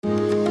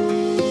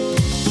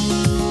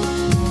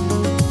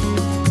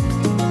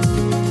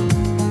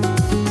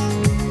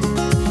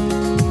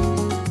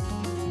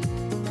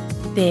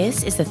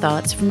This is the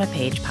Thoughts from a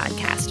Page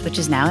podcast, which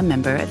is now a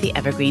member of the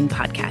Evergreen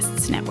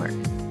Podcasts Network.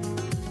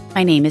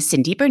 My name is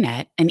Cindy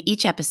Burnett, and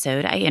each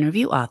episode I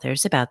interview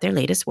authors about their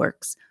latest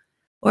works,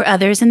 or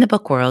others in the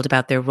book world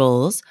about their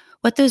roles,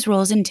 what those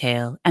roles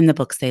entail, and the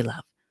books they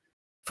love.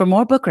 For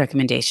more book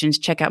recommendations,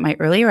 check out my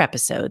earlier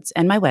episodes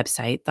and my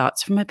website,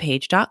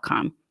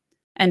 thoughtsfromapage.com,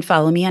 and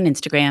follow me on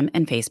Instagram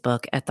and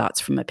Facebook at Thoughts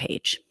from a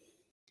Page.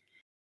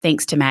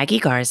 Thanks to Maggie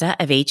Garza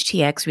of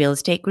HTX Real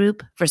Estate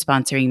Group for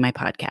sponsoring my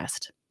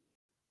podcast.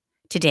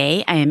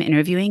 Today, I am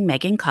interviewing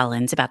Megan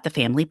Collins about The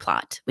Family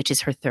Plot, which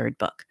is her third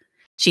book.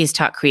 She has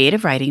taught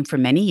creative writing for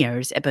many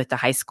years at both the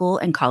high school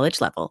and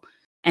college level,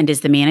 and is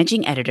the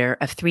managing editor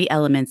of 3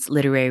 Elements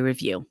Literary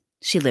Review.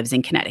 She lives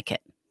in Connecticut.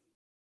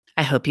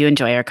 I hope you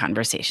enjoy our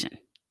conversation.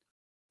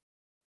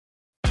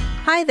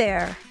 Hi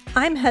there,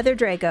 I'm Heather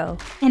Drago.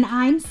 And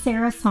I'm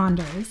Sarah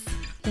Saunders.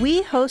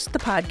 We host the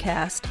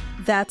podcast,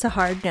 That's a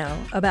Hard No,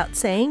 about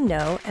saying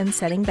no and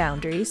setting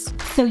boundaries.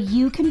 So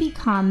you can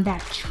become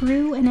that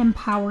true and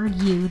empowered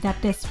you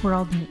that this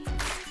world needs.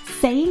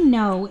 Saying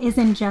no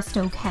isn't just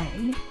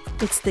okay.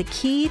 It's the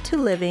key to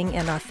living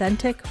an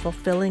authentic,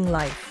 fulfilling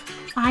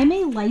life. I'm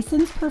a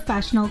licensed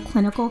professional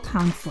clinical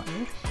counselor,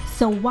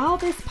 so while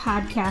this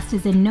podcast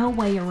is in no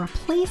way a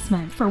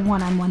replacement for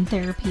one-on-one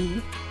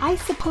therapy, I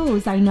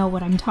suppose I know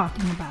what I'm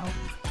talking about.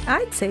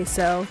 I'd say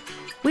so.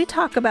 We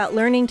talk about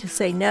learning to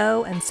say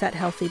no and set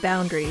healthy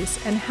boundaries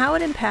and how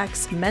it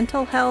impacts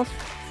mental health,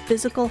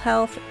 physical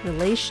health,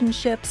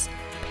 relationships,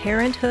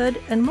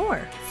 parenthood, and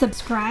more.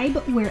 Subscribe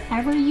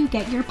wherever you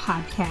get your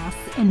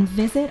podcasts and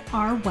visit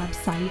our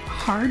website,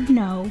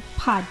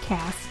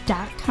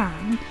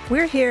 hardnopodcast.com.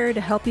 We're here to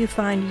help you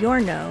find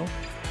your no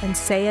and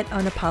say it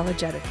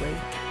unapologetically.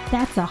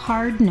 That's a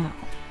hard no.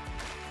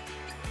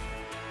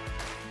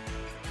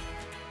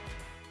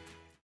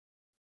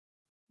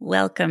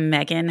 Welcome,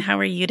 Megan. How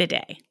are you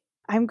today?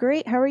 I'm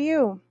great. How are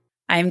you?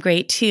 I'm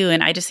great too.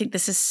 And I just think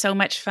this is so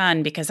much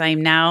fun because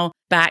I'm now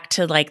back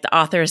to like the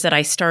authors that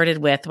I started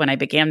with when I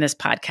began this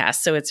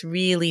podcast. So it's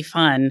really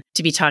fun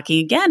to be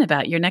talking again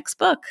about your next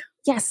book.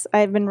 Yes,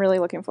 I've been really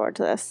looking forward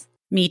to this.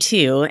 Me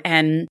too.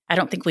 And I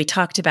don't think we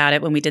talked about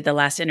it when we did the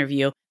last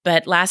interview,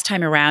 but last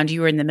time around you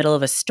were in the middle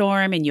of a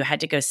storm and you had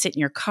to go sit in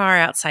your car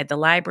outside the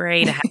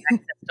library to have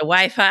access to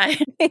Wi-Fi.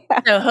 Yeah.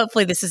 So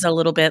hopefully this is a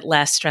little bit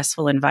less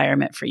stressful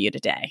environment for you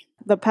today.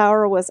 The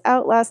power was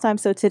out last time,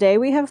 so today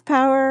we have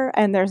power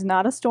and there's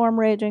not a storm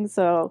raging,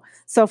 so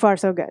far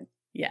so good.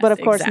 Yes, but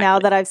of course, exactly. Now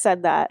that I've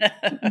said that,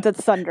 the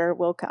thunder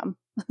will come.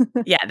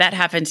 Yeah, that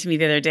happened to me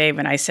the other day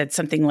when I said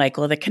something like,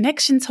 well, the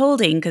connection's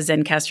holding because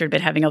Zencastr had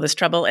been having all this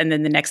trouble. And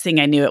then the next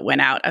thing I knew, it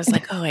went out. I was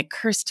like, oh, I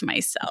cursed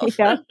myself.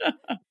 Yeah.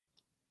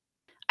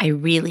 I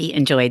really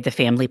enjoyed The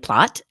Family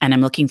Plot, and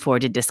I'm looking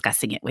forward to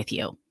discussing it with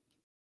you.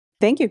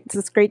 Thank you.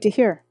 It's great to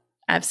hear.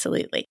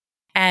 Absolutely.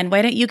 And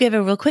why don't you give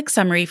a real quick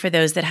summary for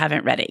those that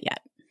haven't read it yet?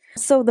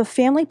 So The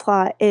Family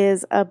Plot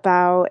is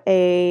about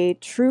a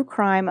true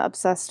crime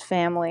obsessed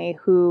family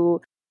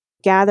who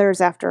gathers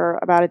after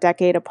about a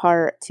decade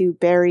apart to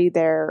bury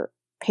their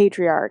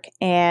patriarch.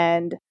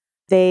 And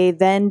they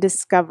then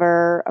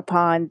discover,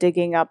 upon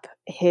digging up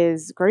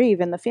his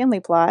grave in the family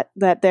plot,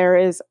 that there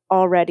is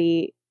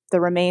already the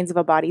remains of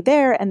a body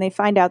there. And they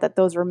find out that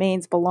those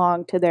remains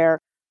belong to their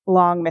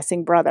long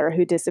missing brother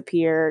who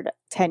disappeared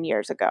 10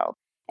 years ago.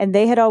 And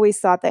they had always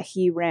thought that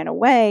he ran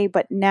away,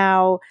 but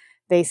now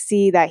they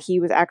see that he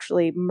was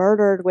actually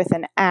murdered with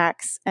an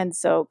axe, and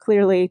so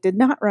clearly did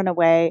not run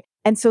away.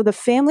 And so the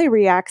family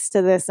reacts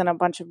to this in a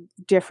bunch of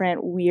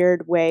different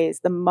weird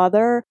ways. The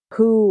mother,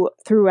 who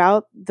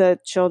throughout the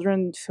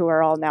children, who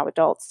are all now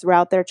adults,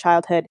 throughout their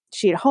childhood,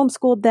 she had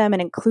homeschooled them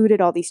and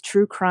included all these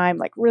true crime,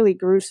 like really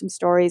gruesome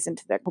stories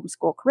into their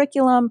homeschool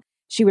curriculum.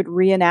 She would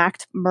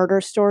reenact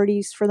murder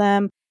stories for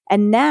them.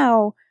 And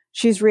now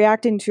she's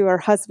reacting to her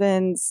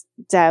husband's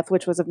death,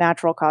 which was of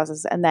natural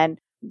causes, and then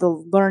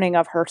the learning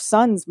of her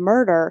son's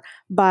murder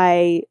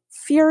by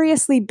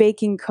furiously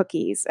baking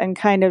cookies. And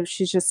kind of,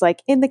 she's just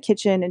like in the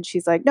kitchen and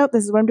she's like, nope,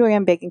 this is what I'm doing.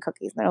 I'm baking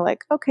cookies. And they're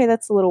like, okay,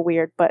 that's a little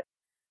weird, but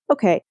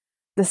okay.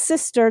 The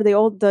sister,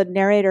 the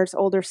narrator's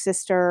older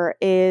sister,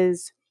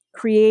 is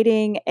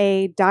creating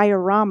a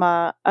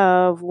diorama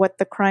of what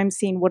the crime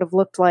scene would have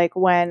looked like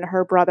when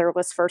her brother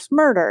was first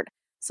murdered.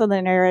 So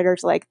the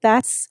narrator's like,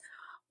 that's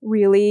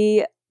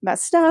really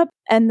messed up.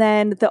 And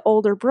then the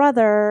older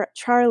brother,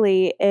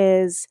 Charlie,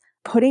 is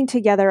putting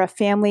together a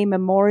family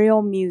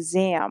memorial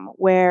museum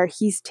where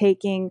he's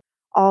taking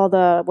all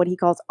the, what he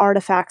calls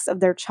artifacts of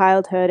their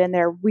childhood and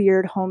their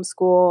weird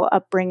homeschool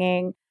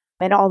upbringing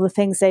and all the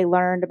things they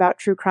learned about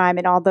true crime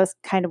and all those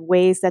kind of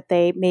ways that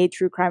they made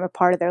true crime a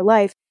part of their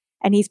life.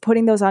 And he's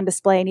putting those on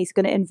display, and he's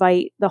going to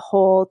invite the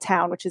whole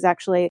town, which is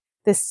actually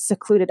this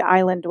secluded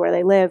island where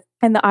they live.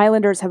 And the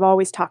islanders have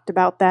always talked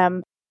about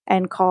them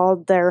and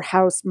called their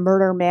house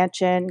Murder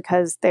Mansion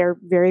because they're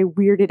very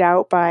weirded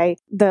out by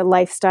the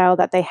lifestyle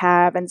that they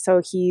have. And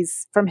so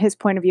he's, from his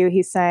point of view,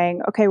 he's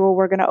saying, okay, well,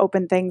 we're going to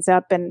open things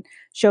up and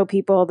show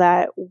people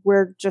that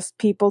we're just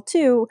people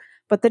too.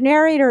 But the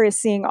narrator is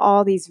seeing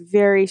all these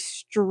very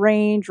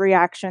strange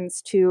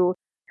reactions to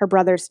her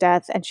brother's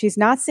death. And she's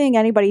not seeing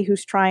anybody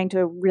who's trying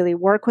to really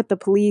work with the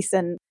police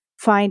and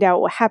find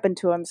out what happened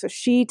to him. So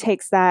she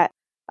takes that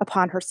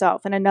upon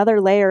herself. And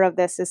another layer of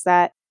this is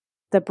that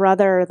the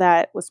brother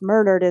that was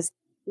murdered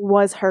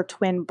was her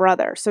twin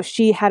brother. So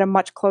she had a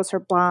much closer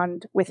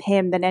bond with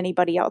him than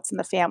anybody else in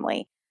the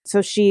family.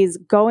 So she's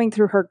going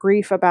through her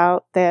grief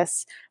about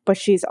this, but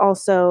she's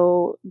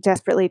also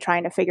desperately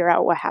trying to figure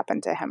out what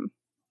happened to him.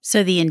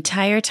 So the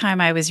entire time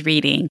I was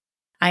reading,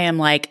 I am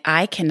like,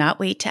 I cannot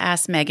wait to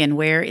ask Megan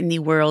where in the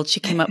world she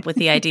came up with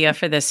the idea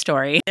for this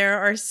story. There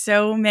are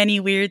so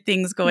many weird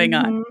things going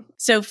on.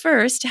 So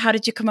first, how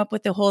did you come up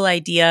with the whole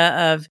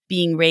idea of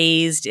being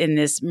raised in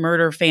this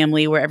murder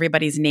family where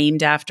everybody's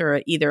named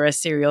after either a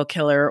serial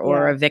killer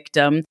or a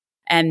victim?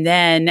 And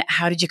then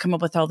how did you come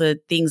up with all the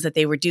things that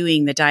they were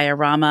doing, the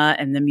diorama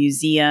and the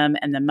museum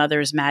and the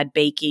mother's mad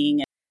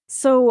baking?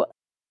 So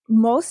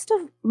most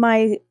of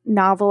my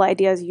novel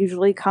ideas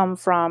usually come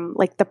from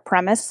like the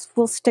premise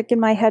will stick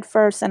in my head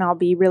first and I'll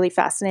be really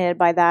fascinated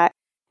by that.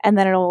 And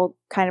then it'll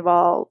kind of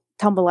all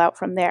tumble out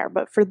from there.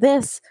 But for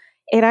this,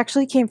 it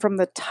actually came from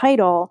the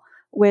title,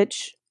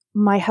 which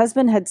my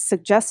husband had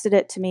suggested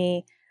it to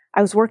me.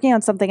 I was working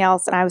on something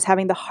else and I was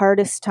having the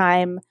hardest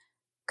time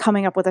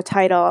coming up with a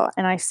title.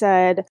 And I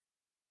said,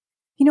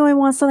 I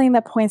want something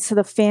that points to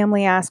the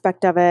family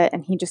aspect of it.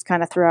 And he just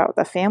kind of threw out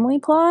the family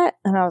plot.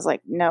 And I was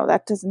like, no,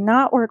 that does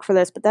not work for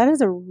this, but that is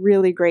a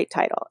really great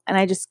title. And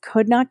I just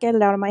could not get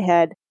it out of my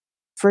head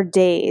for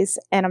days.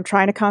 And I'm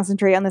trying to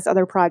concentrate on this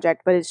other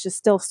project, but it's just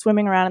still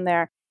swimming around in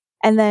there.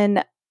 And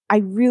then I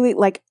really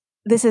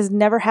this has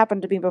never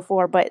happened to me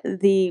before, but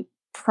the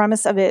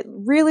premise of it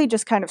really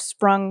just kind of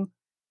sprung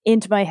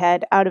into my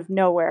head out of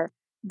nowhere,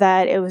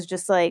 that it was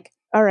just like,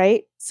 all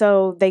right,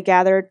 so they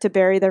gathered to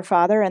bury their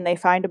father and they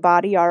find a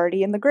body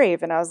already in the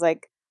grave. And I was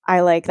like,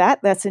 I like that.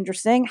 That's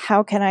interesting.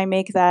 How can I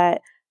make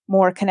that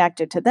more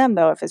connected to them,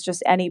 though? If it's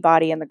just any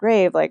body in the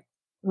grave, like,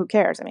 who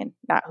cares? I mean,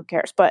 not who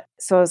cares. But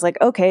so I was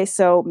like, okay,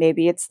 so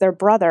maybe it's their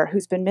brother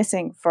who's been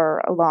missing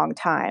for a long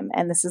time.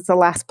 And this is the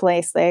last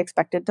place they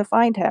expected to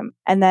find him.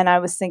 And then I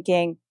was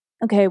thinking,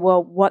 okay,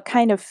 well, what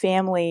kind of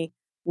family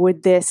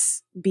would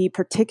this be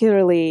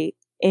particularly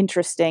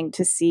interesting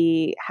to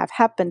see have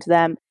happened to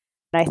them?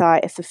 And I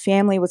thought if the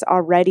family was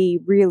already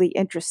really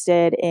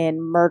interested in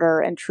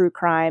murder and true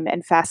crime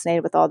and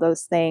fascinated with all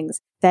those things,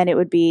 then it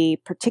would be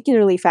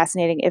particularly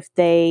fascinating if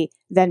they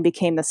then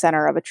became the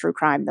center of a true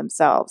crime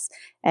themselves.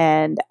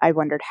 And I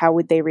wondered how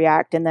would they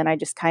react? And then I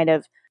just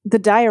the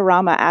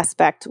diorama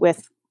aspect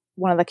with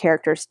one of the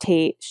characters,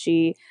 Tate,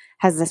 she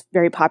has this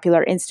very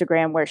popular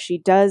Instagram where she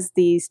does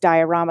these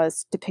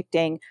dioramas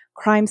depicting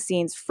crime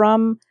scenes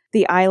from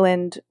the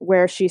island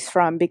where she's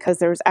from, because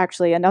there was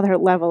actually another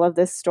level of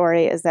this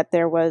story, is that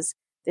there was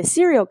this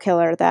serial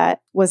killer that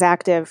was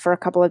active for a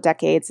couple of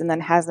decades and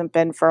then hasn't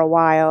been for a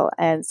while.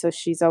 And so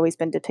she's always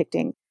been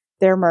depicting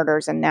their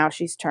murders, and now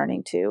she's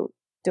turning to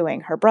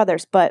doing her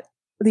brother's. But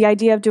the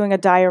idea of doing a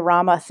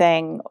diorama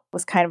thing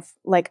was kind of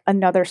like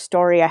another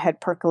story I had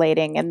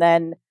percolating. And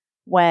then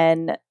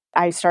when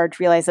I started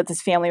to realize that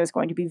this family was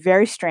going to be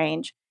very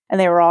strange and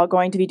they were all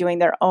going to be doing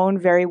their own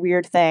very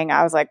weird thing,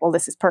 I was like, well,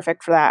 this is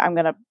perfect for that. I'm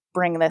going to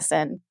bring this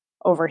in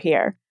over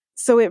here.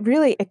 So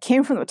it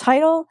came from the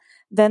title,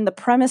 then the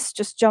premise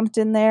just jumped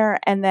in there,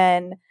 and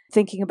then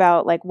thinking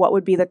about like what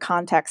would be the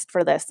context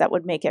for this that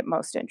would make it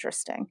most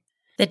interesting.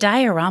 The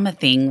diorama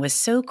thing was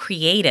so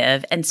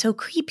creative and so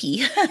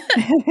creepy.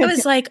 It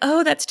was like,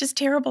 oh, that's just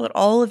terrible that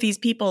all of these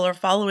people are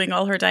following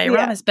all her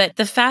dioramas. Yeah. But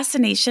the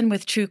fascination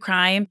with true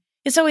crime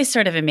is always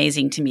sort of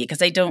amazing to me,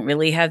 because I don't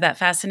really have that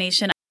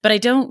fascination. But I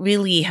don't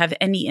really have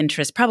any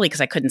interest, probably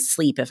because I couldn't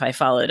sleep if I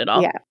followed it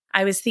all. Yeah.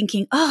 I was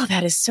thinking, oh,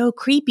 that is so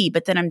creepy.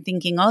 But then I'm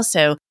thinking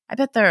also, I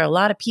bet there are a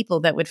lot of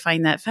people that would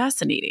find that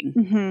fascinating.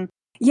 Mm-hmm.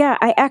 Yeah,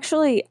 I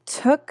actually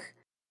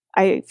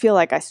I feel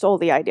like I stole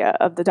the idea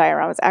of the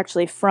dioramas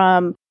actually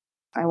from,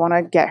 I want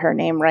to get her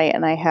name right,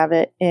 and I have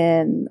it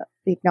in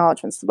the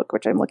acknowledgements, the book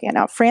which I'm looking at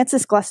now,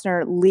 Frances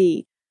Glessner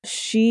Lee.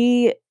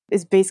 She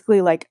is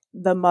basically like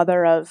the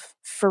mother of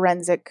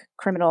forensic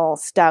criminal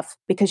stuff,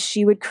 because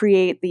she would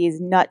create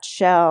these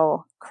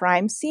nutshell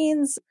crime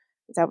scenes.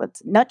 Is that what?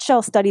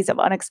 Nutshell studies of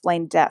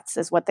unexplained deaths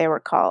is what they were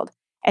called.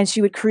 And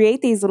she would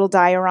create these little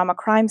diorama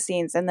crime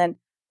scenes, and then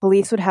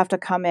police would have to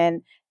come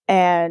in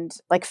and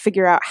like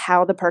figure out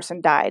how the person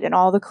died. And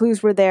all the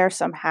clues were there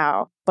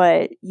somehow,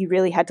 but you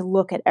really had to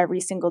look at every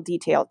single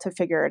detail to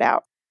figure it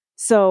out.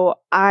 So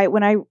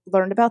when I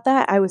learned about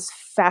that, I was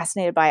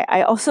fascinated by it.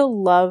 I also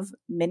love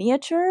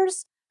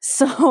miniatures.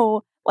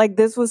 So like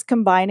this was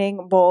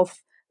combining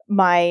both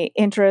my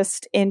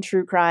interest in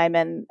true crime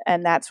and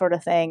that sort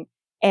of thing,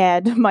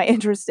 and my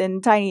interest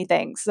in tiny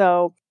things.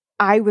 So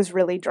I was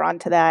really drawn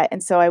to that.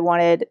 And so I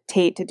wanted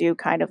Tate to do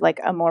kind of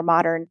like a more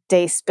modern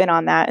day spin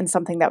on that, and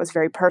something that was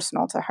very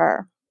personal to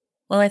her.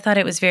 Well, I thought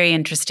it was very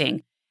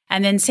interesting.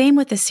 And then same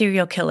with the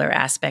serial killer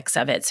aspects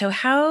of it. So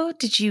how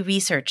did you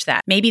research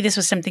that? Maybe this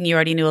was something you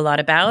already knew a lot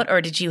about, or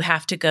did you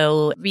have to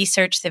go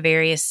research the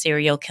various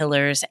serial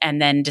killers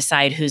and then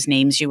decide whose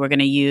names you were going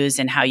to use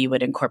and how you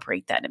would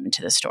incorporate that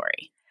into the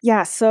story?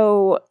 Yeah,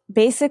 so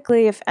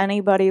basically, if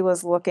anybody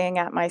was looking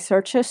at my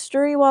search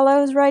history while I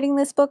was writing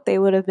this book, they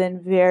would have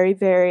been very,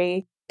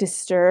 very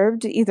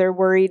disturbed, either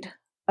worried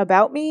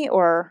about me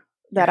or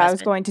Your that I was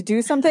husband? going to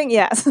do something.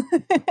 Yes.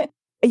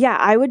 Yeah,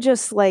 I would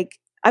just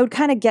I would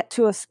kind of get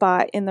to a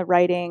spot in the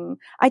writing.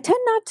 I tend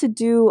not to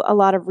do a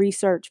lot of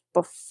research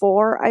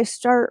before I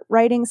start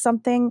writing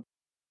something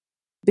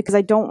because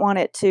I don't want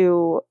it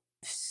to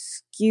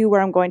skew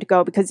where I'm going to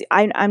go, because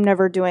I'm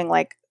never doing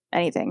like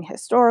anything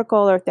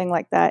historical or thing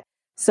like that.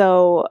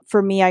 So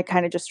for me, I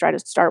kind of just try to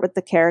start with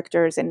the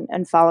characters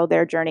and follow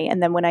their journey.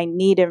 And then when I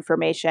need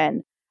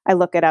information, I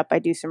look it up, I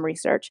do some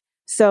research.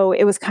 So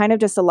it was kind of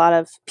just a lot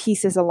of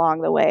pieces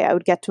along the way. I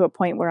would get to a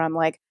point where I'm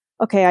like,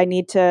 okay, I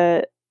need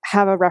to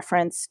have a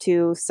reference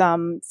to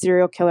some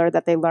serial killer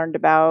that they learned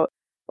about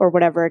or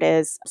whatever it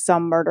is,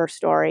 some murder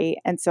story.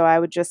 And so I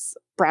would just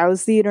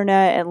browse the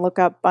internet and look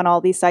up on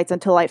all these sites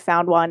until I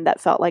found one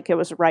that felt like it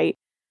was right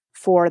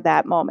for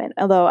that moment.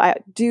 Although I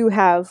do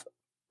have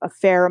a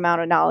fair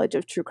amount of knowledge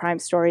of true crime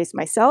stories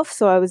myself,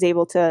 so I was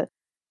able to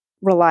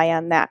rely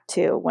on that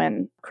too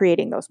when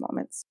creating those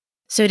moments.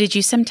 So did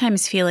you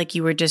sometimes feel like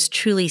you were just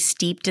truly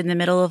steeped in the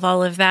middle of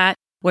all of that,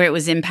 where it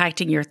was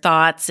impacting your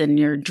thoughts and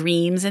your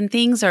dreams and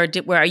things, or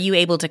are you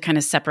able to kind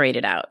of separate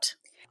it out?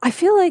 I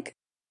feel like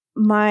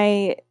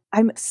the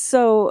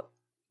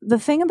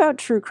thing about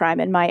true crime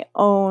and my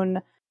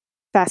own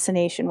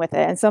fascination with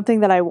it, and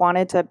something that I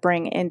wanted to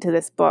bring into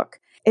this book,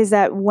 is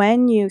that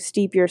when you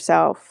steep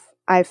yourself,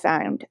 I've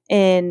found,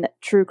 in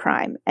true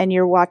crime and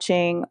you're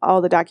watching all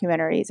the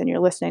documentaries and you're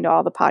listening to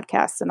all the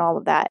podcasts and all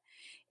of that,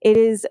 it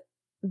is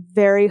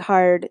very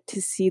hard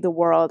to see the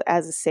world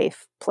as a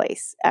safe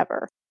place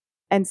ever.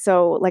 And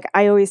so like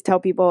I always tell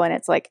people, and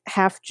it's like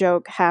half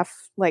joke, half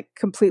like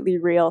completely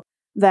real,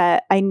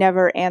 that I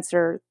never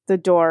answer the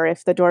door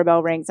if the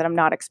doorbell rings and I'm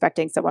not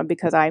expecting someone,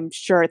 because I'm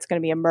sure it's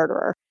going to be a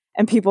murderer.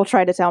 And people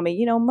try to tell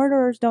me,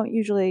 murderers don't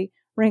usually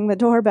ring the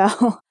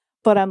doorbell.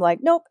 But I'm like,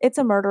 nope, it's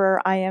a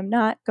murderer. I am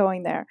not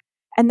going there.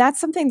 And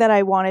that's something that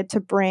I wanted to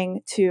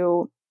bring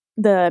to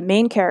the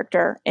main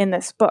character in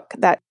this book,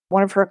 that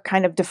one of her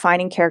kind of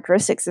defining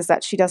characteristics is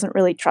that she doesn't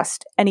really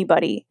trust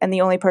anybody. And the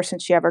only person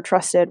she ever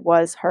trusted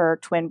was her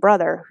twin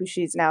brother, who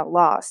she's now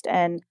lost.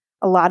 And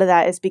a lot of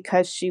that is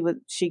because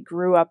she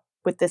grew up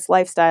with this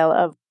lifestyle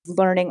of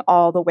learning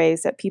all the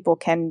ways that people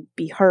can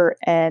be hurt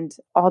and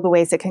all the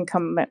ways it can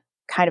come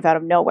kind of out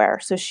of nowhere.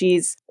 So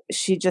she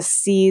just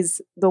sees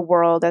the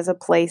world as a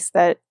place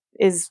that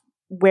is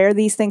where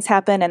these things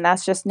happen, and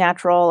that's just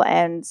natural.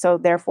 And so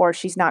therefore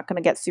she's not going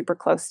to get super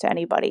close to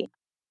anybody.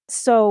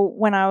 So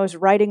when I was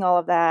writing all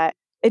of that,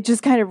 it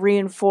just kind of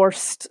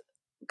reinforced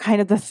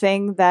kind of the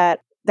thing that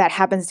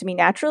happens to me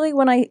naturally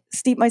when I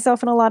steep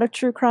myself in a lot of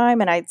true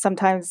crime. And I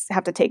sometimes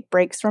have to take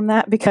breaks from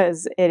that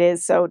because it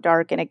is so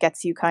dark and it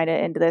gets you kind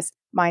of into this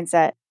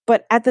mindset.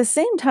 But at the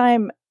same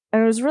time,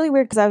 and it was really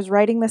weird because I was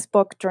writing this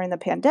book during the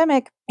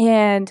pandemic,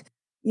 and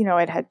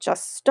it had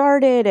just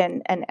started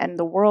and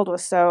the world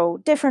was so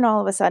different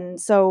all of a sudden.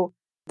 So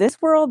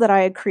this world that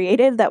I had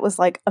created that was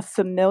like a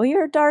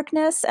familiar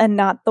darkness and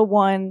not the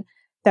one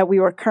that we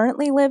were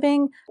currently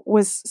living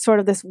was sort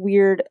of this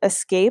weird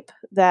escape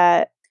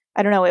that,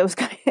 I don't know,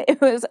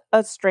 it was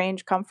a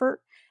strange comfort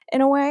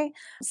in a way.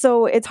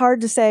 So it's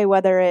hard to say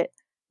whether it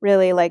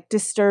really like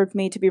disturbed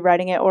me to be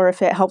writing it or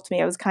if it helped me.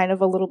 It was kind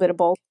of a little bit of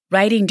both.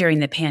 Writing during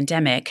the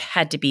pandemic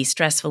had to be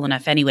stressful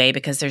enough anyway,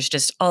 because there's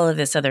just all of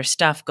this other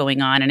stuff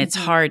going on, and it's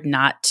hard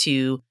not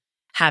to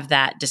have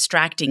that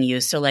distracting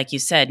you. So like you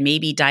said,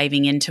 maybe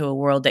diving into a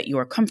world that you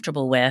are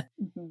comfortable with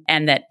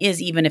and that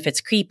is, even if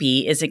it's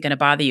creepy, isn't going to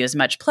bother you as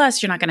much.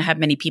 Plus, you're not going to have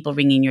many people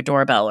ringing your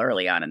doorbell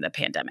early on in the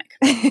pandemic.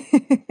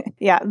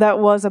 Yeah, that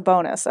was a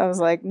bonus. I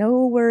was like,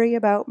 no worry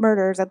about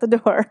murders at the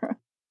door.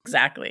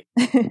 Exactly.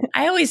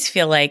 I always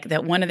feel like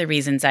that one of the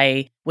reasons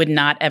I would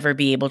not ever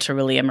be able to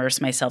really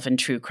immerse myself in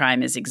true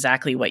crime is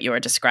exactly what you're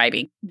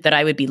describing, that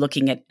I would be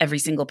looking at every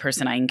single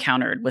person I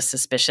encountered with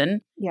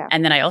suspicion. Yeah.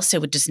 And then I also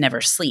would just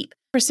never sleep.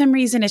 For some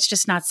reason, it's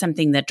just not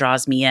something that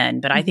draws me in,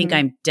 but I think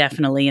I'm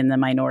definitely in the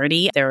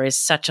minority. There is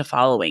such a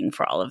following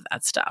for all of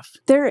that stuff.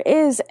 There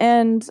is.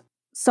 And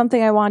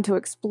something I wanted to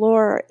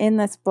explore in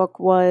this book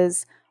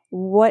was,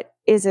 what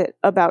is it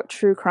about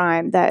true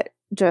crime that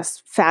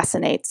just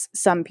fascinates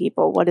some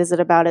people? What is it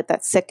about it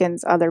that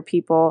sickens other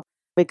people?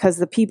 Because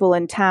the people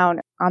in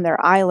town on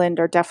their island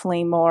are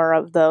definitely more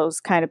of those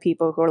kind of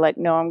people who are like,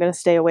 no, I'm going to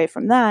stay away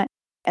from that.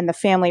 And the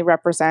family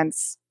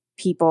represents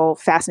people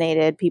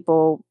fascinated,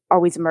 people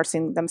always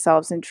immersing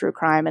themselves in true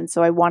crime. And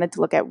so I wanted to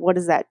look at, what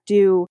does that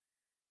do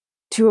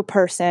to a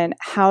person?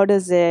 How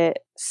does it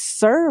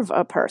serve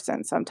a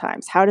person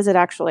sometimes? How does it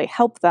actually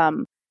help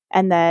them?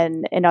 And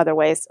then in other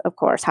ways, of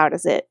course, how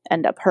does it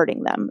end up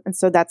hurting them? And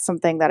so that's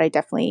something that I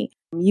definitely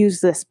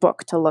use this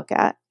book to look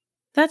at.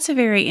 That's a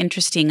very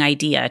interesting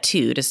idea,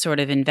 too, to sort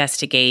of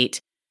investigate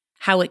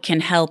how it can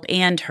help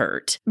and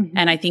hurt.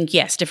 And I think,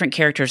 yes, different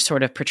characters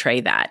sort of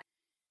portray that.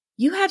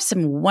 You have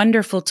some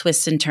wonderful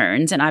twists and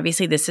turns, and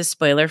obviously this is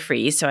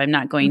spoiler-free, so I'm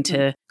not going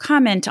to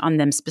comment on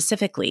them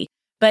specifically.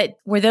 But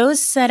were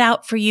those set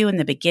out for you in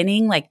the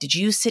beginning? Like, did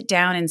you sit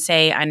down and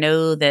say, I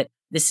know that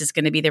this is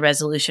going to be the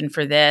resolution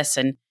for this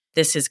and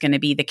this is going to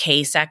be the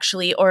case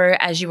actually?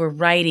 Or as you were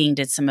writing,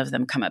 did some of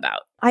them come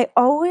about? I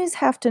always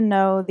have to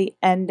know the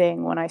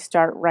ending when I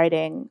start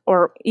writing,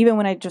 or even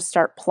when I just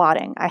start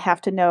plotting. I have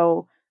to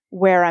know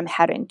where I'm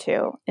heading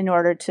to in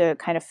order to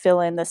kind of fill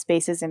in the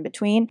spaces in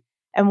between.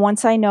 And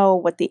once I know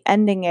what the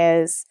ending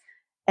is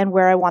and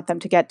where I want them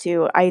to get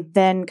to, I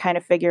then kind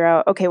of figure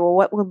out, okay, well,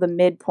 what will the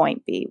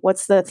midpoint be?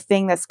 What's the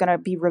thing that's going to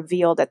be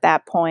revealed at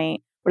that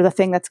point, or the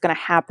thing that's going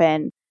to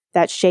happen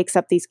that shakes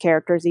up these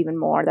characters even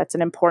more? That's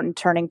an important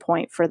turning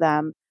point for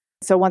them.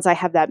 So once I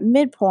have that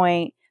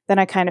midpoint, then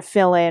I kind of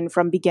fill in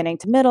from beginning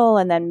to middle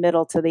and then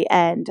middle to the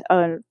end,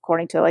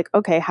 according to like,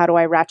 okay, how do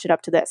I ratchet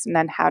up to this? And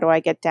then how do I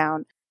get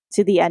down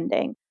to the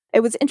ending?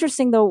 It was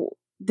interesting though.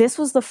 This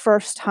was the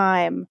first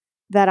time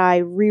that I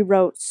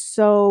rewrote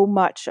so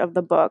much of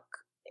the book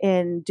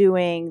in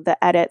doing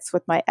the edits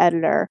with my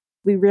editor.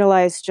 We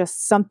realized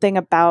just something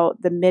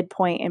about the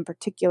midpoint in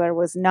particular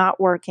was not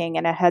working,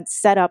 and it had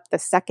set up the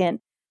second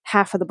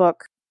half of the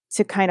book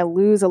to kind of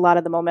lose a lot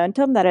of the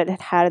momentum that it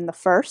had had in the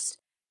first.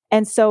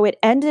 And so it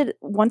ended,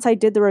 once I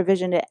did the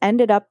revision, it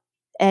ended up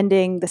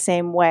ending the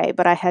same way,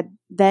 but I had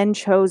then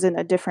chosen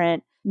a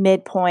different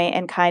midpoint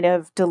and kind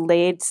of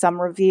delayed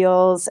some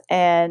reveals,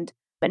 and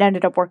it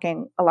ended up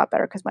working a lot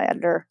better because my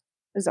editor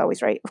is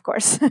always right, of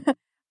course.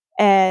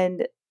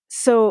 And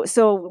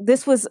so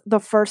this was the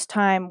first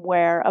time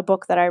where a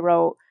book that I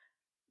wrote,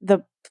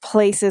 the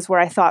places where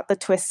I thought the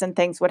twists and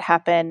things would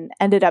happen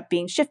ended up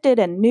being shifted,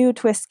 and new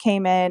twists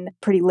came in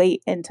pretty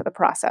late into the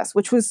process,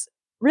 which was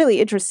really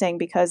interesting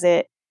because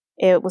it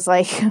was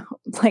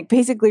like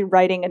basically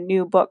writing a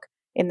new book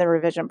in the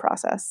revision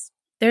process.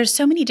 There's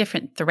so many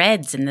different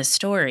threads in this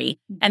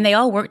story, and they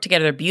all work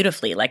together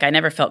beautifully. Like, I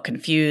never felt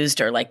confused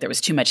or like there was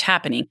too much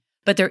happening,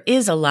 but there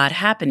is a lot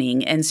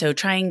happening. And so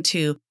trying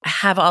to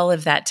have all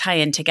of that tie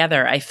in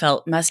together, I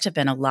felt must have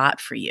been a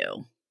lot for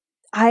you.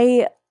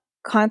 I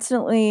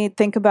constantly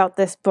think about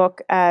this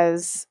book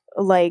as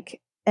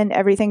like an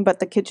everything but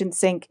the kitchen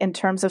sink in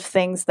terms of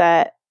things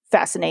that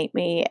fascinate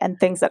me and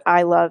things that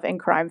I love in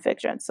crime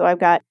fiction. So I've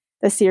got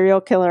the serial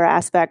killer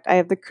aspect. I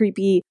have the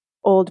creepy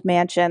old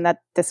mansion that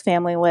this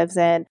family lives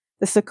in,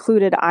 the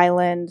secluded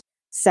island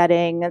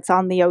setting. It's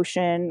on the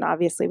ocean,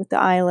 obviously, with the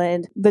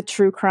island, the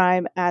true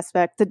crime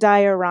aspect, the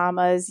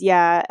dioramas,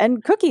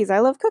 and cookies. I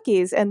love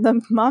cookies, and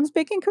the mom's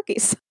baking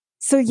cookies.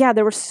 So yeah,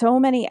 there were so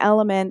many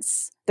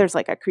elements. There's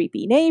like a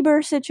creepy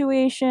neighbor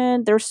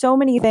situation. There's so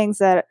many things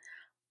that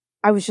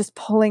I was just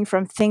pulling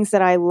from things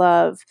that I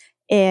love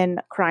in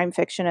crime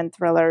fiction and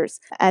thrillers.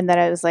 And then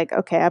I was like,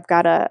 okay, I've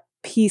got to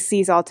piece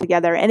these all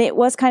together. And it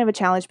was kind of a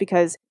challenge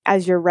because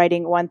as you're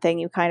writing one thing,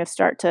 you kind of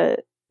start to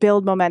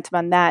build momentum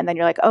on that. And then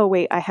you're like, oh,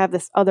 wait, I have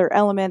this other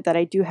element that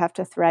I do have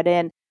to thread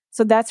in.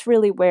 So that's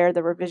really where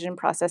the revision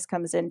process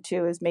comes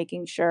into, is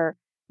making sure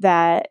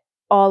that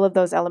all of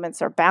those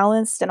elements are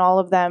balanced and all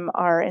of them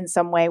are in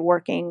some way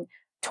working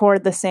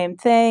toward the same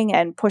thing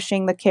and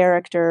pushing the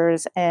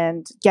characters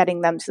and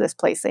getting them to this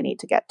place they need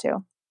to get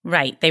to.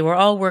 Right. They were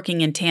all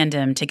working in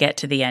tandem to get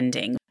to the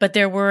ending, but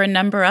there were a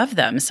number of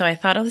them. So I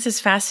thought, oh, this is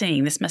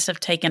fascinating. This must have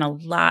taken a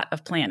lot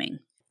of planning.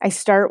 I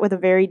start with a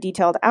very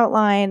detailed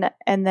outline,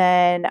 and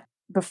then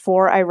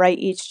before I write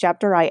each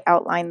chapter, I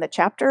outline the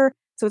chapter.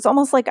 So it's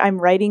almost like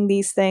I'm writing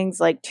these things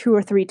like 2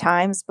 or 3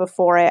 times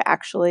before I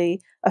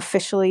actually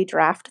officially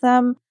draft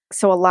them.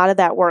 So a lot of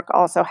that work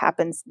also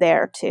happens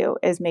there too,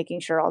 is making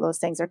sure all those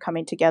things are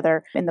coming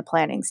together in the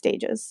planning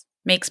stages.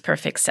 Makes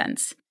perfect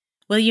sense.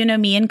 Well, you know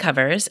me in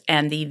covers,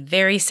 and the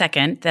very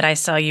second that I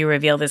saw you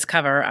reveal this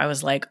cover, I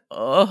was like,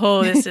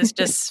 oh, this is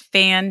just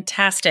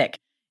fantastic.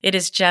 It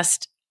is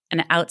just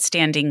an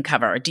outstanding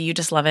cover. Do you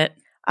just love it?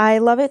 I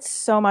love it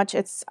so much.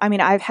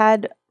 I've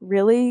had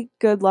really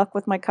good luck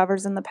with my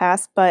covers in the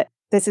past, but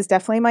this is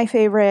definitely my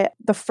favorite.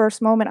 The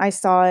first moment I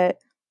saw it,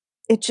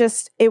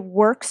 it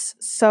works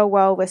so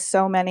well with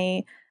so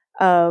many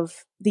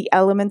of the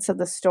elements of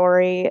the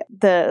story.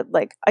 The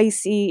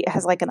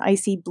has like an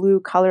icy blue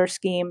color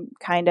scheme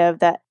kind of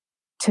that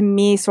to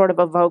me sort of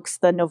evokes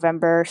the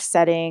November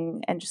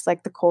setting and just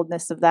like the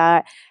coldness of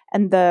that.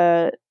 And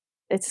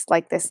it's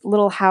like this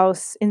little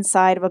house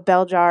inside of a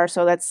bell jar.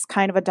 So that's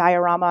kind of a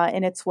diorama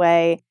in its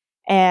way.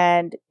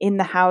 And in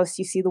the house,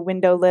 you see the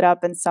window lit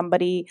up and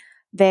somebody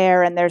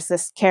there. And there's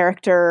this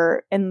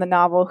character in the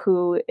novel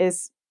who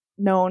is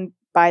known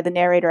by the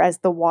narrator as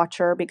the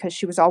Watcher because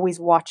she was always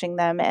watching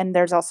them. And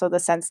there's also the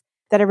sense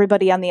that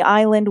everybody on the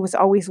island was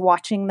always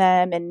watching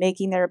them and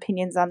making their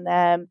opinions on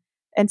them.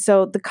 And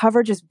so the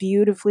cover just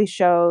beautifully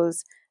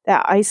shows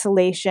that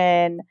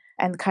isolation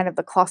and kind of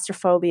the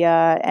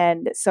claustrophobia.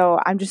 And so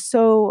I'm just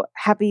so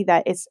happy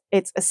that it's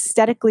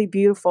aesthetically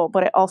beautiful,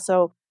 but it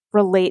also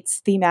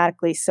relates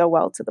thematically so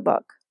well to the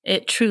book.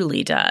 It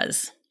truly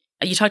does.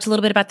 You talked a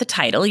little bit about the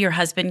title. Your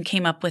husband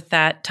came up with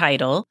that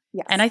title.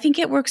 Yes. And I think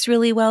it works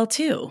really well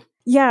too.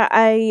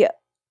 Yeah,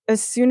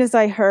 as soon as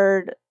I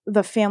heard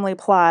the family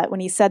plot, when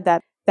he said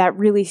that, that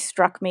really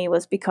struck me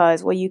was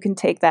because, well, you can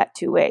take that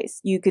two ways.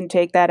 You can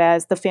take that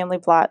as the family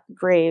plot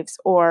Graves,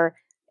 or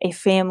a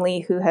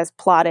family who has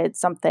plotted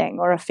something,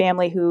 or a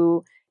family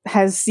who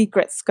has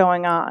secrets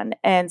going on.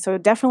 And so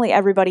definitely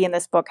everybody in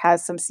this book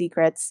has some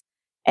secrets.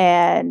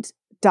 And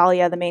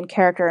Dahlia, the main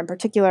character in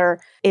particular,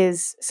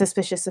 is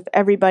suspicious of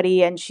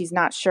everybody, and she's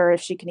not sure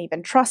if she can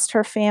even trust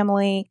her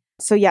family.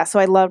 So yeah, so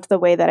I loved the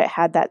way that it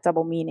had that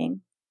double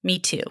meaning. Me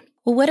too.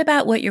 Well, what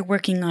about what you're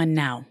working on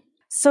now?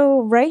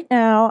 So right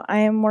now I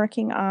am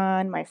working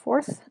on my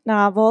fourth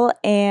novel,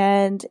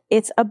 and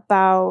it's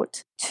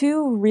about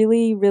two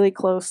really, really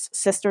close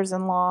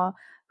sisters-in-law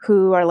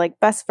who are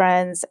like best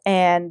friends,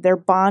 and their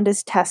bond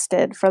is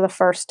tested for the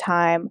first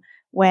time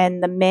when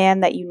the man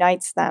that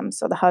unites them,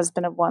 so the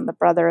husband of one, the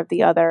brother of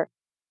the other,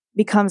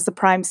 becomes the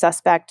prime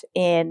suspect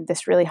in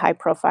this really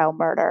high-profile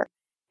murder.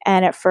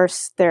 And at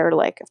first they're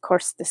like, of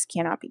course, this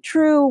cannot be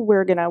true.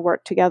 We're going to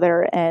work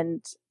together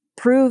and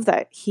prove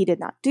that he did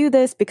not do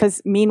this, because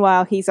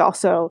meanwhile, he's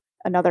also,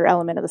 another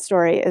element of the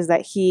story is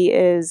that he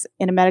is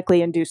in a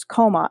medically induced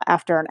coma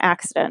after an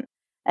accident.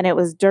 And it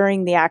was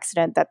during the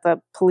accident that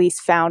the police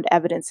found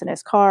evidence in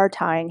his car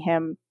tying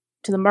him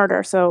to the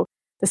murder. So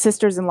the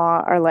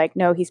sisters-in-law are like,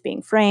 no, he's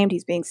being framed,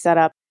 he's being set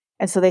up.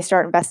 And so they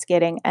start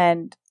investigating.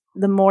 And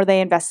the more they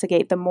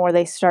investigate, the more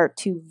they start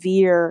to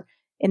veer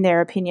in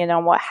their opinion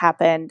on what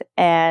happened.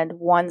 And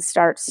one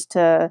starts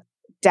to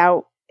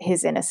doubt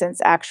his innocence,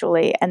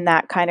 actually. And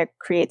that kind of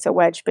creates a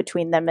wedge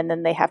between them. And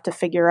then they have to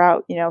figure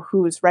out,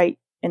 who's right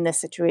in this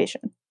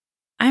situation.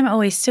 I'm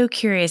always so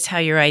curious how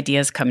your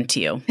ideas come to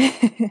you.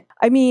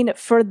 I mean,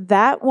 for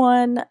that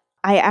one,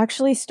 I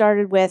actually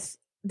started with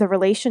the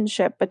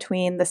relationship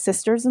between the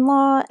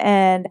sisters-in-law,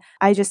 and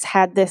I just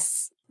had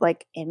this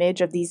like image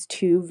of these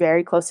two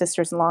very close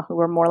sisters-in-law who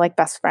were more like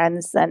best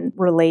friends than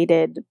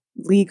related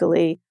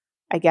legally,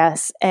 I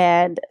guess.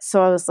 And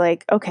so I was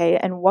like, okay,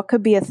 and what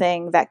could be a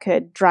thing that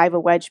could drive a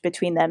wedge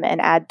between them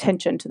and add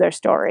tension to their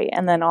story?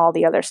 And then all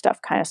the other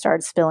stuff kind of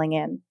started spilling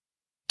in.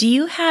 Do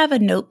you have a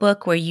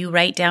notebook where you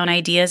write down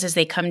ideas as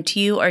they come to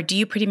you, or do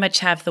you pretty much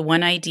have the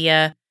one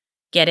idea,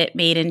 get it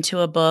made into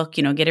a book,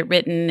 get it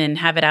written and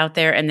have it out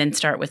there, and then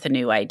start with a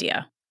new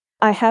idea?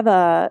 I have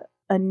a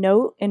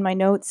note in my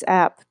notes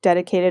app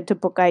dedicated to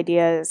book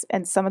ideas,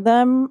 and some of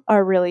them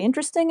are really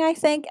interesting, I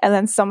think, and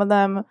then some of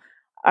them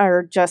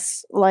are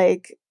just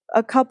like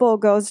a couple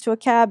goes to a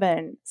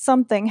cabin,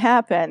 something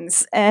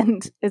happens,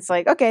 and it's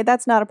like, okay,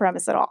 that's not a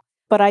premise at all.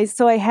 But I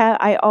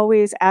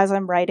always, as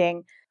I'm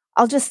writing,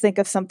 I'll just think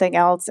of something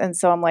else. And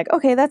so I'm like,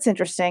 okay, that's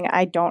interesting.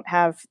 I don't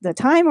have the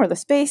time or the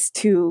space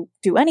to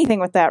do anything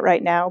with that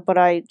right now, but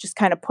I just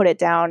kind of put it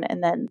down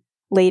and then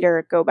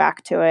later go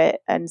back to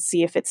it and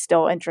see if it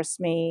still interests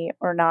me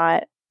or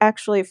not.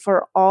 Actually,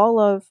 for all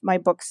of my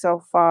books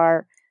so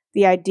far,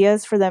 the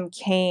ideas for them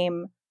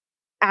came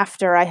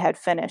after I had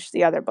finished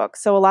the other book.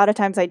 So a lot of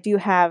times I do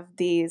have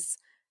these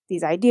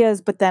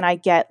ideas, but then I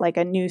get like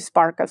a new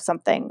spark of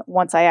something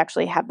once I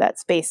actually have that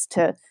space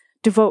to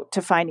devote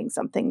to finding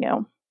something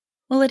new.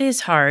 Well, it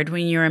is hard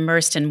when you're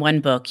immersed in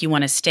one book. You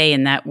want to stay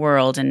in that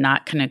world and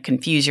not kind of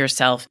confuse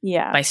yourself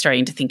by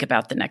starting to think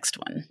about the next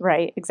one.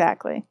 Right,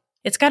 exactly.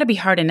 It's got to be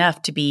hard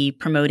enough to be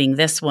promoting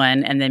this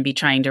one and then be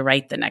trying to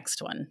write the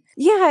next one.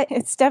 Yeah,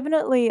 it's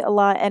definitely a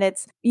lot. And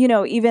it's,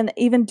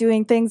 even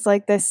doing things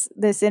like this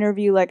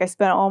interview, like I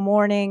spent all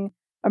morning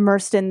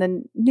immersed in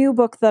the new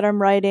book that I'm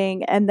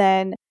writing, and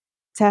then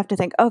to have to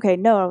think, okay,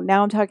 no,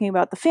 now I'm talking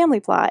about the family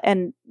plot.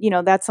 And,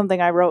 that's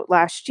something I wrote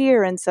last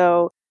year. And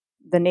so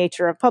the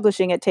nature of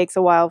publishing, it takes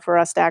a while for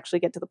us to actually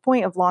get to the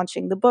point of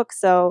launching the book.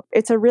 So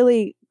it's a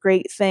really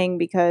great thing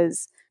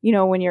because,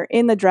 when you're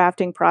in the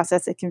drafting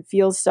process, it can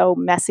feel so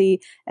messy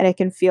and it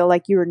can feel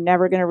like you're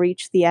never going to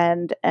reach the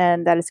end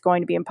and that it's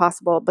going to be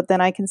impossible. But then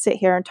I can sit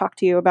here and talk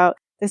to you about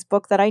this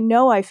book that I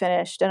know I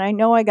finished and I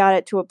know I got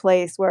it to a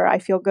place where I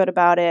feel good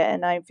about it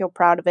and I feel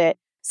proud of it.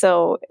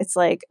 So it's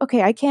like,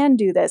 okay, I can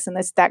do this. And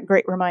it's that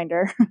great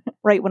reminder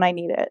right when I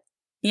need it.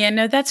 Yeah,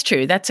 no, that's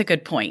true. That's a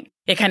good point.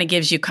 It kind of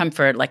gives you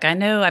comfort. Like, I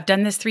know I've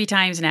done this 3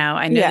 times now.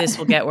 I know this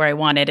will get where I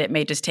want it. It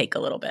may just take a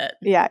little bit.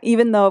 Yeah,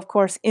 even though, of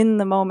course, in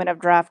the moment of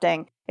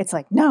drafting, it's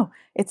like, no,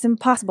 it's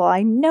impossible.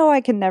 I know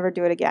I can never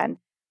do it again.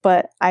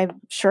 But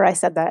I'm sure I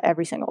said that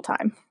every single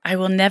time. I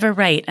will never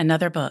write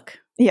another book.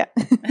 Yeah.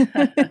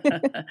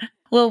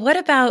 Well, what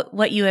about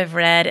what you have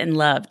read and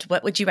loved?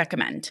 What would you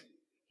recommend?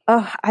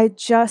 Oh, I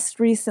just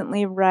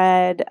recently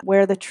read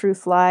Where the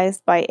Truth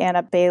Lies by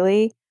Anna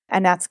Bailey.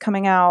 And that's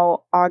coming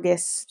out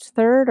August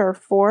 3rd or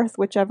 4th,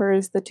 whichever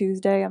is the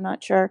Tuesday. I'm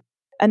not sure.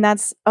 And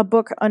that's a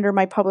book under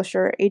my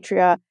publisher,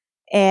 Atria.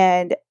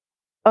 And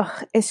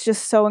it's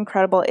just so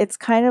incredible. It's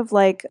kind of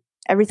like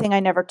Everything I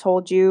Never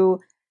Told You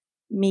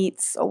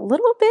meets a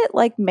little bit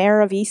like Mare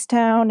of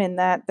Easttown, in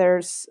that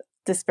there's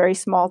this very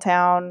small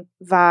town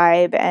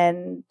vibe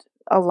and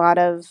a lot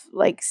of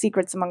like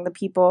secrets among the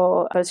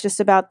people. It's just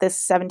about this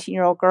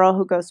 17-year-old girl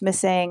who goes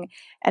missing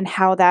and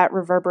how that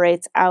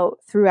reverberates out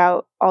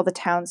throughout all the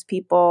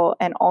townspeople,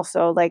 and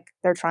also like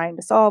they're trying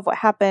to solve what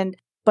happened.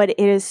 But it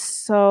is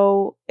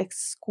so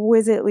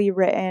exquisitely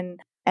written.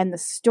 And the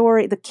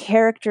story, the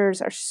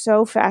characters are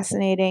so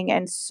fascinating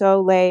and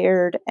so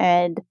layered.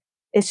 And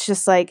it's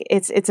just like,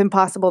 it's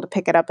impossible to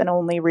pick it up and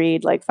only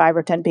read like 5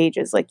 or 10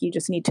 pages. Like you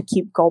just need to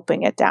keep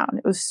gulping it down.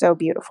 It was so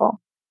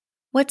beautiful.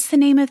 What's the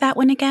name of that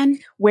one again?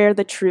 Where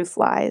the Truth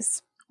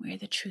Lies. Where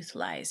the Truth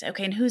Lies.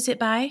 Okay, and who's it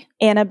by?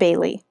 Anna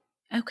Bailey.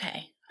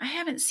 Okay. I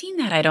haven't seen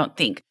that, I don't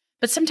think.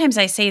 But sometimes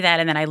I say that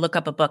and then I look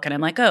up a book and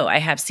I'm like, oh, I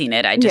have seen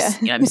it. I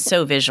just, I'm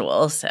so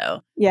visual.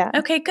 So, yeah.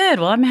 Okay, good.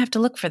 Well, I'm going to have to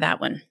look for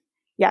that one.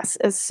 Yes,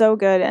 it's so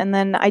good. And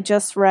then I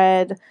just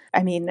read,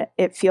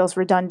 it feels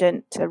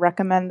redundant to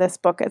recommend this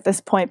book at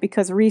this point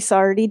because Reese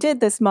already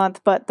did this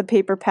month, but The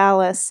Paper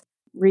Palace,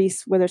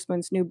 Reese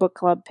Witherspoon's new book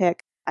club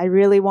pick. I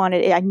really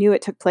wanted it. I knew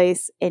it took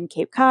place in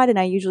Cape Cod, and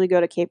I usually go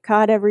to Cape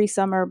Cod every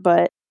summer,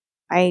 but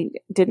I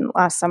didn't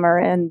last summer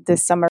and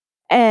this summer.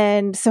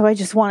 And so I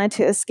just wanted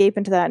to escape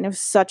into that. And it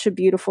was such a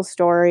beautiful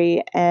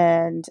story.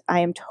 And I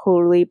am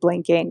totally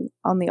blanking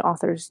on the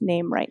author's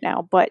name right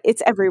now, but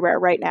it's everywhere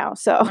right now.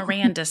 So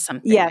Miranda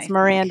something. Yes,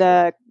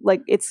 Miranda.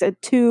 Like it's a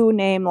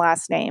 2-name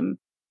last name.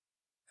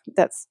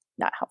 That's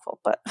not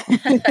helpful, but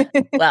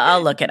well,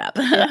 I'll look it up.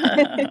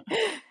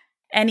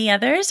 Any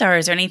others, or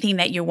is there anything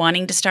that you're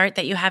wanting to start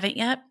that you haven't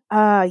yet?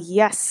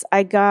 Yes,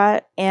 I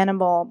got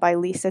Animal by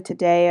Lisa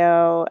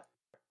Taddeo.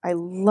 I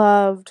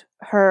loved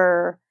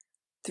her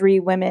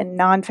 3 Women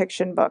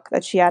nonfiction book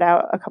that she had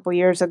out a couple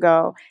years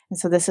ago. And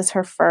so this is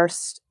her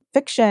first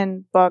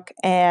fiction book,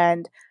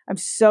 and I'm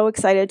so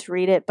excited to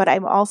read it. But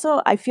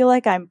I feel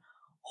like I'm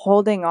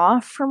holding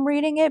off from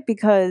reading it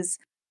because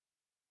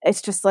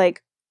it's just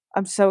like,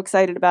 I'm so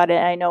excited about it.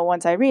 And I know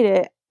once I read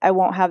it, I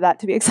won't have that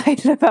to be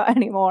excited about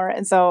anymore.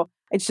 And so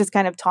it's just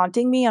kind of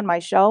taunting me on my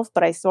shelf,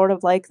 but I sort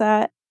of like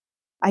that.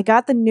 I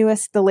got the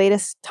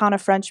latest Tana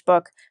French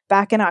book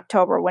back in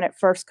October when it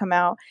first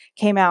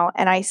came out,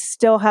 and I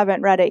still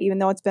haven't read it, even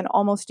though it's been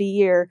almost a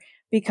year,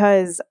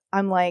 because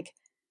I'm like,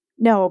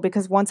 no,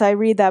 because once I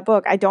read that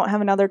book, I don't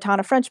have another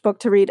Tana French book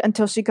to read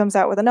until she comes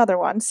out with another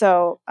one.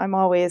 So I'm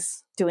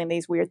always doing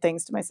these weird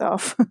things to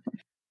myself.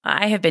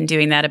 I have been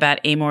doing that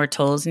about Amor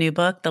Towles' new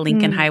book, The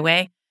Lincoln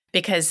Highway,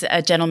 because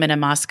A Gentleman in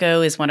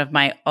Moscow is one of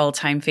my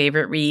all-time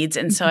favorite reads.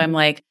 And so I'm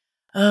like,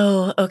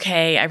 oh,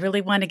 okay, I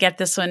really want to get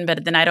this one,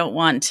 but then I don't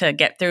want to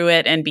get through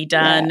it and be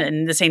done. Yeah.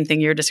 And the same thing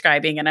you're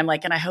describing. And I'm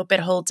like, and I hope it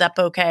holds up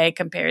okay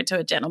compared to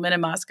A Gentleman in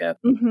Moscow.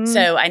 Mm-hmm.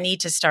 So I need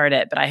to start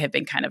it, but I have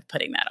been kind of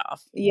putting that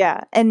off.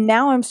 Yeah. And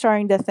now I'm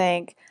starting to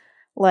think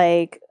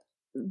like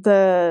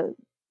the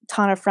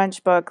Tana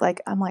French book,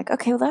 like I'm like,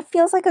 okay, well that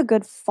feels like a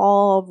good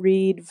fall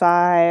read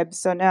vibe.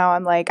 So now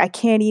I'm like, I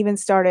can't even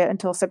start it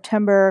until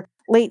September,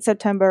 late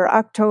September,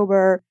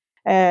 October.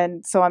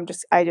 And so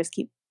I just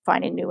keep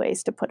finding new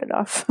ways to put it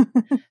off.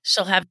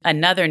 She'll have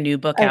another new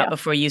book out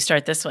before you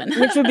start this one.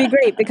 Which would be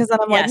great because then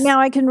I'm like, now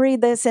I can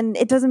read this and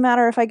it doesn't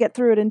matter if I get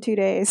through it in 2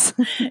 days.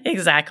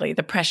 Exactly.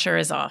 The pressure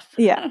is off.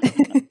 Yeah.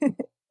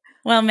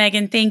 Well,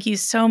 Megan, thank you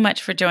so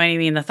much for joining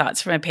me in the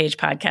Thoughts from a Page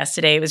podcast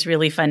today. It was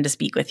really fun to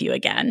speak with you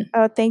again.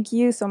 Oh, thank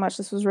you so much.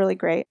 This was really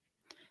great.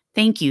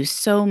 Thank you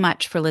so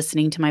much for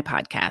listening to my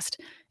podcast.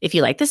 If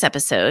you like this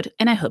episode,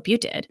 and I hope you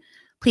did,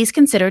 please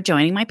consider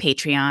joining my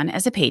Patreon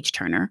as a page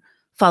turner.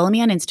 Follow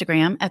me on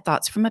Instagram at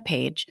Thoughts from a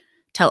Page.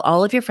 Tell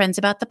all of your friends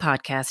about the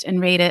podcast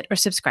and rate it or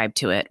subscribe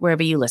to it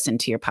wherever you listen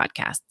to your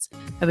podcasts.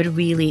 I would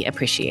really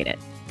appreciate it.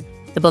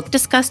 The book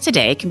discussed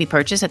today can be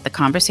purchased at the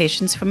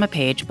Conversations from a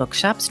Page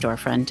bookshop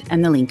storefront,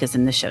 and the link is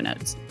in the show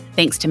notes.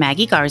 Thanks to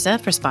Maggie Garza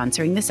for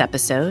sponsoring this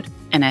episode,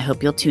 and I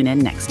hope you'll tune in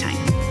next time.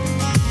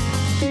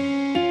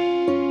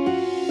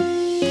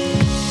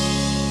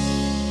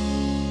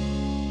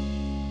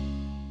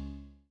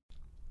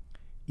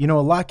 You know,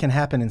 a lot can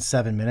happen in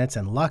 7 minutes,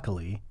 and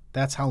luckily,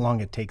 that's how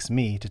long it takes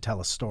me to tell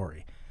a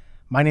story.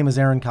 My name is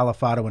Aaron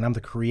Califato, and I'm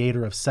the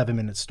creator of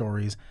 7-Minute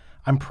Stories.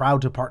 I'm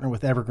proud to partner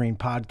with Evergreen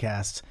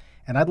Podcasts,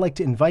 and I'd like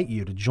to invite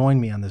you to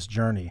join me on this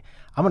journey.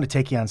 I'm going to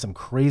take you on some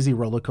crazy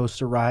roller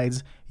coaster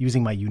rides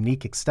using my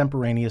unique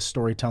extemporaneous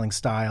storytelling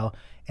style,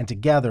 and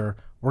together,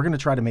 we're going to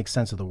try to make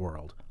sense of the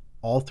world,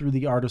 all through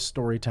the art of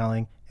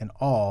storytelling, and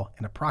all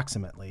in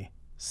approximately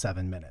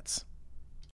 7 minutes.